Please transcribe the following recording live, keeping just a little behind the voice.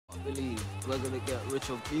best believe we're gonna get rich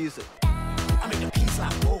on music. I make the peace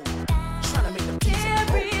like whoa. Trying to make the peace like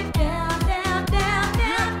whoa.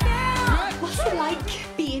 What's it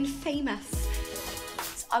like being famous?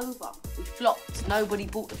 It's over. We flopped. Nobody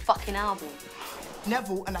bought the fucking album.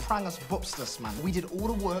 Neville and the Prangers booped us, man. We did all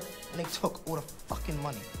the work and they took all the fucking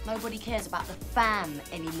money. Nobody cares about the fam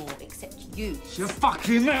anymore except you. Your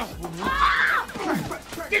fucking mouth!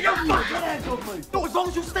 Get your fucking hands off me! No, as long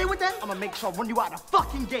as you stay with them, I'm gonna make sure I run you out of the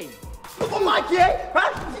fucking game. Look on Mikey, eh?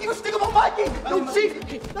 Huh? You stick him on Mikey! No,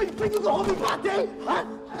 chief! No, you think you gonna hold me back, eh? Huh?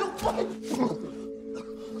 You fucking...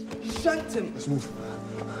 You shanked him. Let's move.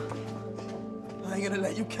 I ain't gonna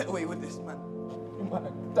let you get away with this, man. You might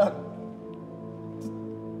have done.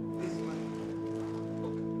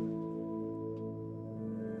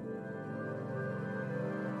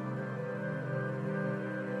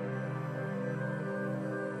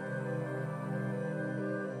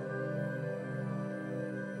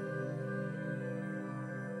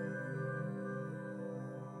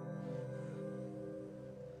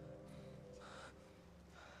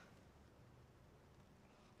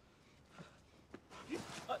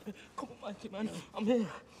 Come on, Mikey, man. I'm here.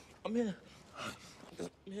 I'm here.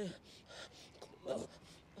 I'm here. Come on, man.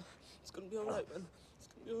 It's gonna be all right, man. It's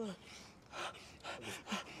gonna be all right.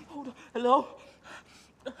 Hold on. Hello?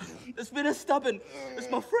 There's been a stabbing. It's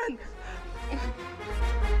my friend.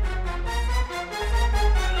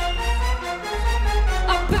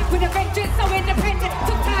 I'm back with a vengeance, so independent.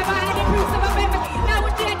 Took time, I had a bruise of amendment. Now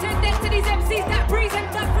we're there to to these MCs that breeze and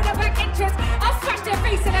duck for the back entrance. I'll smash their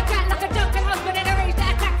face in a cat like a drunken husband in a rage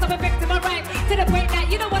that attacks of a victim of right. To the point that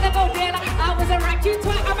you don't wanna go there like I was a rat. You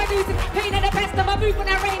twat, I'm a nuisance. Pain at the best of my move when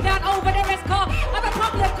I rain down over the rest car. I'm a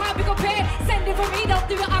problem, can't be compared. Send it for me, don't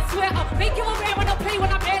do it, I swear. I'll make you aware when I play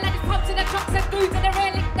when I'm here. Like these pumps in the trucks and dudes in the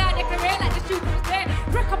rail. Lick down their career like the shooter was there.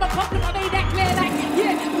 Brick, I'm a problem, I made that clear. Like,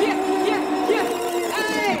 yeah.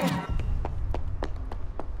 Hey!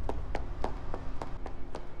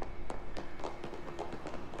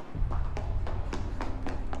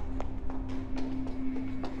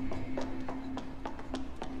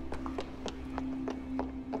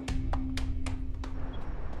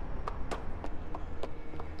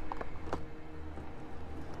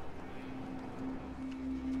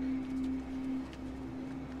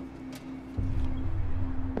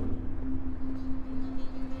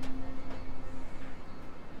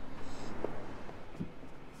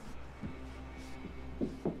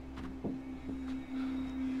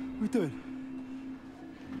 What are we doing?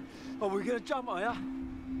 Oh, we're gonna jump, are ya?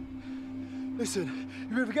 Listen,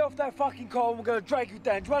 you either get off that fucking car and we're gonna drag you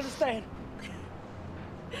down, do you understand?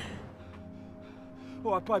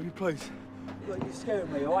 All right, baby, please. Look, you're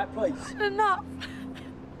scaring me, all right, please? Enough.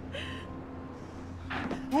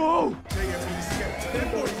 Whoa! JME skeptic,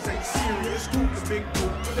 them boys ain't serious. Group the big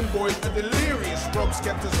group, them boys are delirious. Rob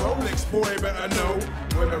Skepta's Rolex, boy better know.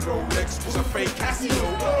 When a Rolex was a fake Casio.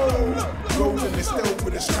 Oh, rolling the stealth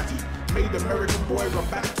with a stratty. Made American boy run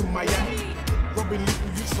back to Miami. Robbing little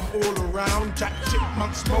youths from all around. Jack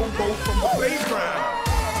Chipmunks, Mobo from the playground.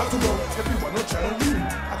 How to know everyone on channel U.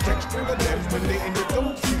 I catch all of them when they in the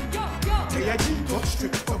don't queue. KIG got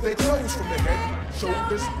stripped of their clothes from their head,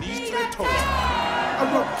 shoulders, knees to their toes. I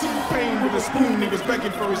robbed T-Pain with a spoon, he was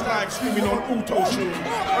begging for his life, screaming on auto tune.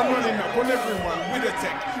 I'm running up on everyone with a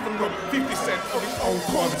tech, even robbed 50 Cent for his own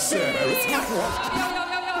concert. Everybody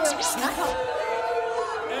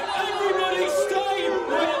stay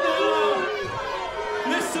where they are!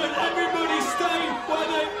 Listen, everybody stay where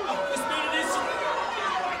they are! This meeting is...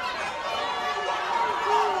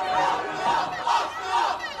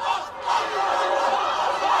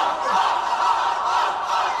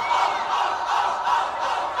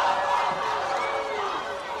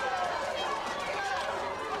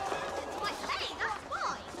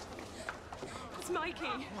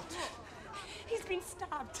 Mikey. He's been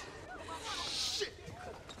stabbed. Shit!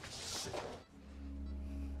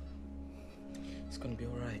 It's gonna be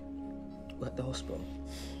all right. We're at the hospital.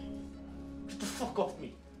 Get the fuck off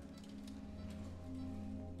me!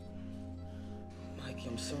 Mikey,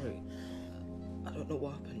 I'm sorry. I don't know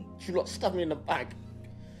what happened. You lot stabbed me in the back.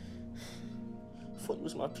 I thought you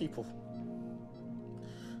was my people.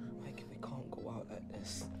 Mikey, we can't go out like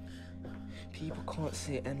this. People can't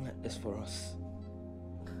say it end like this for us.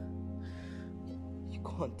 You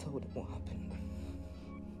can't tell them what happened.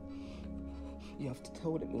 You have to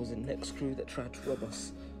tell them it was the next crew that tried to rob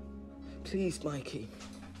us. Please, Mikey.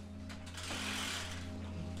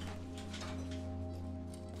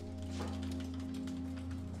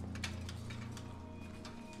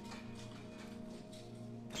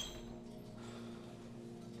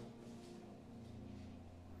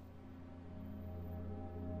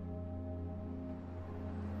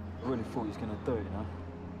 really thought he was going to do it, you know?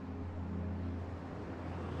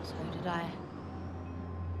 So did I.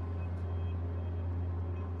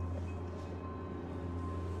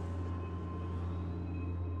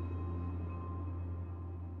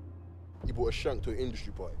 You brought a shank to an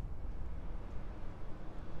industry party.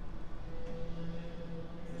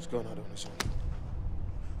 What's going on this one?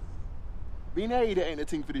 Being A, that ain't a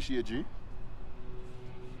thing for this year, G.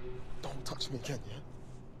 Don't touch me again, yeah?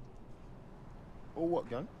 Or what,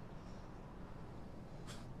 gang?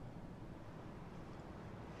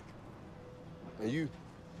 And you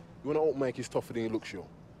wanna out Mikey's tougher than he looks, yo. You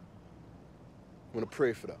wanna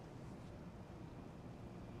pray for that.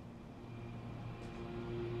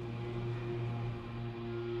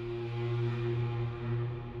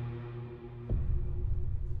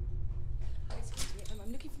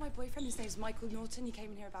 I'm looking for my boyfriend. His name's Michael Norton. He came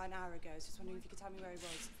in here about an hour ago. I was just wondering if you could tell me where he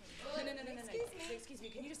was. No. Excuse me.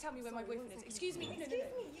 Can you just tell me where my boyfriend is? Excuse me. No.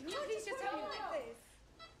 Can you please just tell me where this?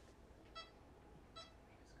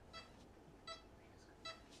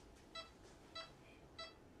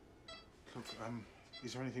 Look,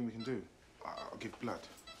 is there anything we can do? I'll give blood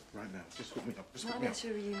right now. Just hook me up. Just Not hook me up. unless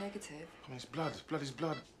you're really negative. Come on, it's blood. Blood is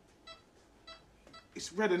blood.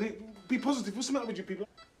 It's red, and it. Be positive. What's the matter with you people?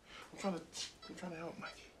 I'm trying to help,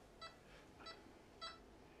 Mikey.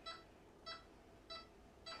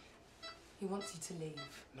 He wants you to leave.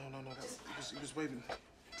 No. He was waving.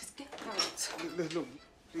 Just get out. Look,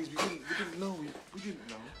 please. We didn't know. We didn't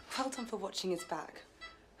know. Well done for watching his back.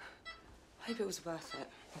 I hope it was worth it.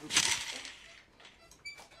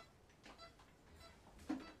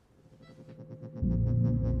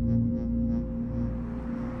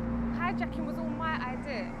 Hijacking was all my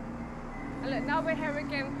idea. And look, now we're here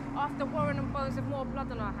again after Warren and Bones with more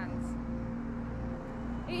blood on our hands.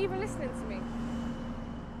 Are you even listening to me?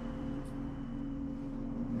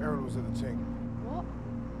 Errol was at the ting. What?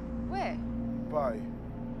 Where? Bye.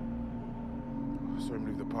 I saw him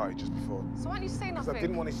leave the party just before. So why don't you say Because nothing? I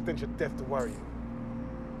didn't want his stench of death to worry you.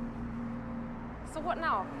 So what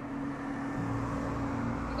now?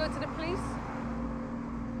 You go to the police?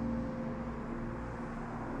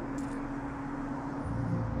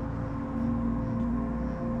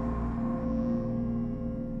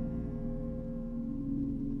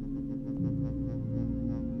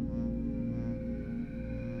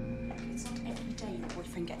 It's not every day your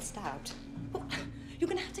boyfriend gets stabbed. Well, you're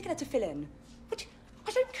gonna have to get her to fill in. But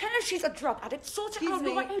I don't care if she's a drug addict. Sort it out. Excuse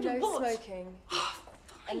me, No no smoking.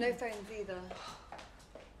 And no phones either.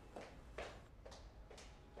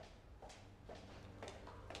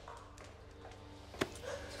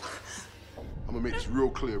 I'm gonna make this real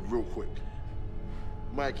clear, real quick.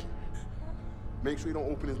 Mikey, make sure you don't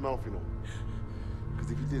open his mouth, you know.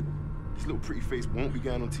 Because if you did, his little pretty face won't be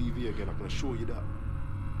going on TV again, I can assure you that.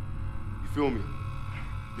 You feel me?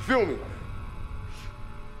 You feel me?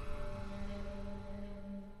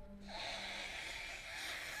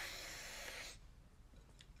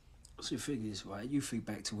 So the thing is, right, you think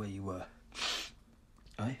back to where you were,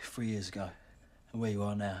 eh, 3 years ago, and where you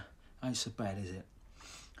are now. Ain't so bad, is it?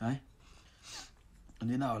 Eh? And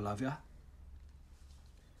you know I love you.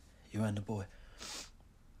 You and the boy.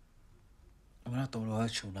 I mean, I don't want to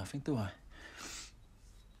hurt you or nothing, do I?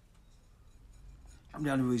 And the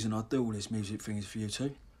only reason I do all this music thing is for you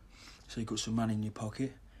two. So you got some money in your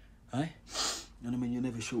pocket, eh? And I mean, you're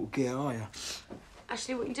never short of gear, are you?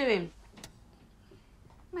 Ashley, what are you doing?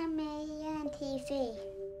 Mummy, you're on TV. The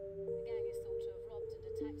gang is thought to have robbed and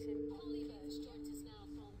attacked him. Holly Verge joins us now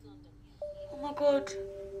from London. Oh my God.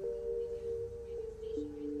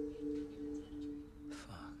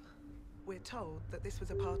 We're told that this was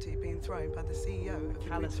a party being thrown by the CEO of the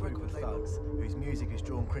Callous group's group of record label. thugs whose music has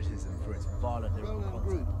drawn criticism for its violent lyrical Well-known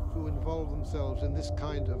content. group who involve themselves in this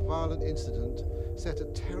kind of violent incident set a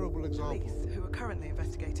terrible example. Police, who are currently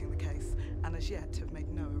investigating the case and as yet have made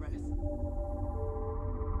no arrests.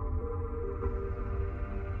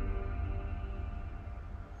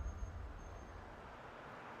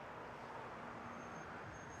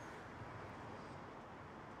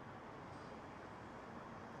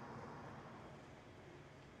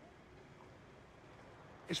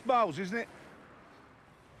 It's Miles, isn't it?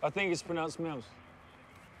 I think it's pronounced Mills.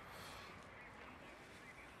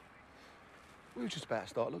 We were just about to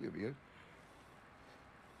start looking for you.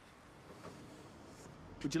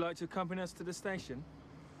 Would you like to accompany us to the station?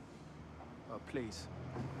 Oh, please.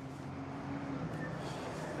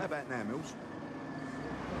 How about now, Mills?